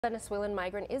Venezuelan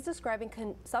migrant is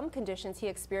describing some conditions he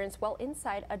experienced while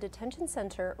inside a detention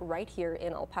center right here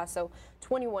in El Paso.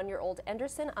 21-year-old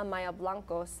Anderson Amaya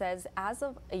Blanco says as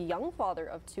of a young father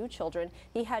of two children,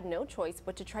 he had no choice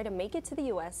but to try to make it to the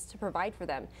U.S. to provide for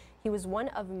them. He was one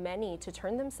of many to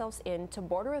turn themselves in to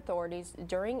border authorities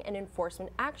during an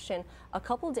enforcement action a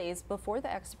couple days before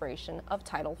the expiration of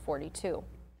Title 42.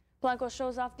 Blanco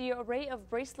shows off the array of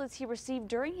bracelets he received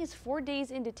during his 4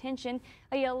 days in detention,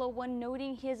 a yellow one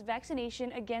noting his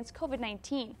vaccination against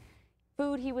COVID-19.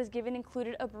 Food he was given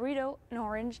included a burrito, an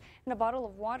orange, and a bottle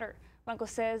of water. Blanco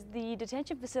says the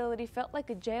detention facility felt like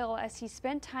a jail as he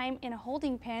spent time in a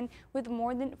holding pen with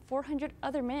more than 400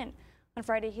 other men. On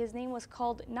Friday, his name was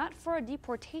called not for a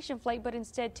deportation flight, but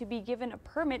instead to be given a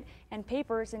permit and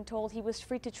papers and told he was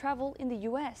free to travel in the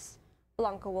U.S.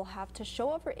 Blanco will have to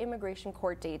show up for immigration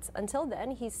court dates. Until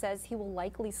then, he says he will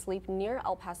likely sleep near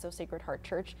El Paso Sacred Heart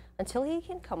Church until he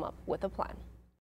can come up with a plan.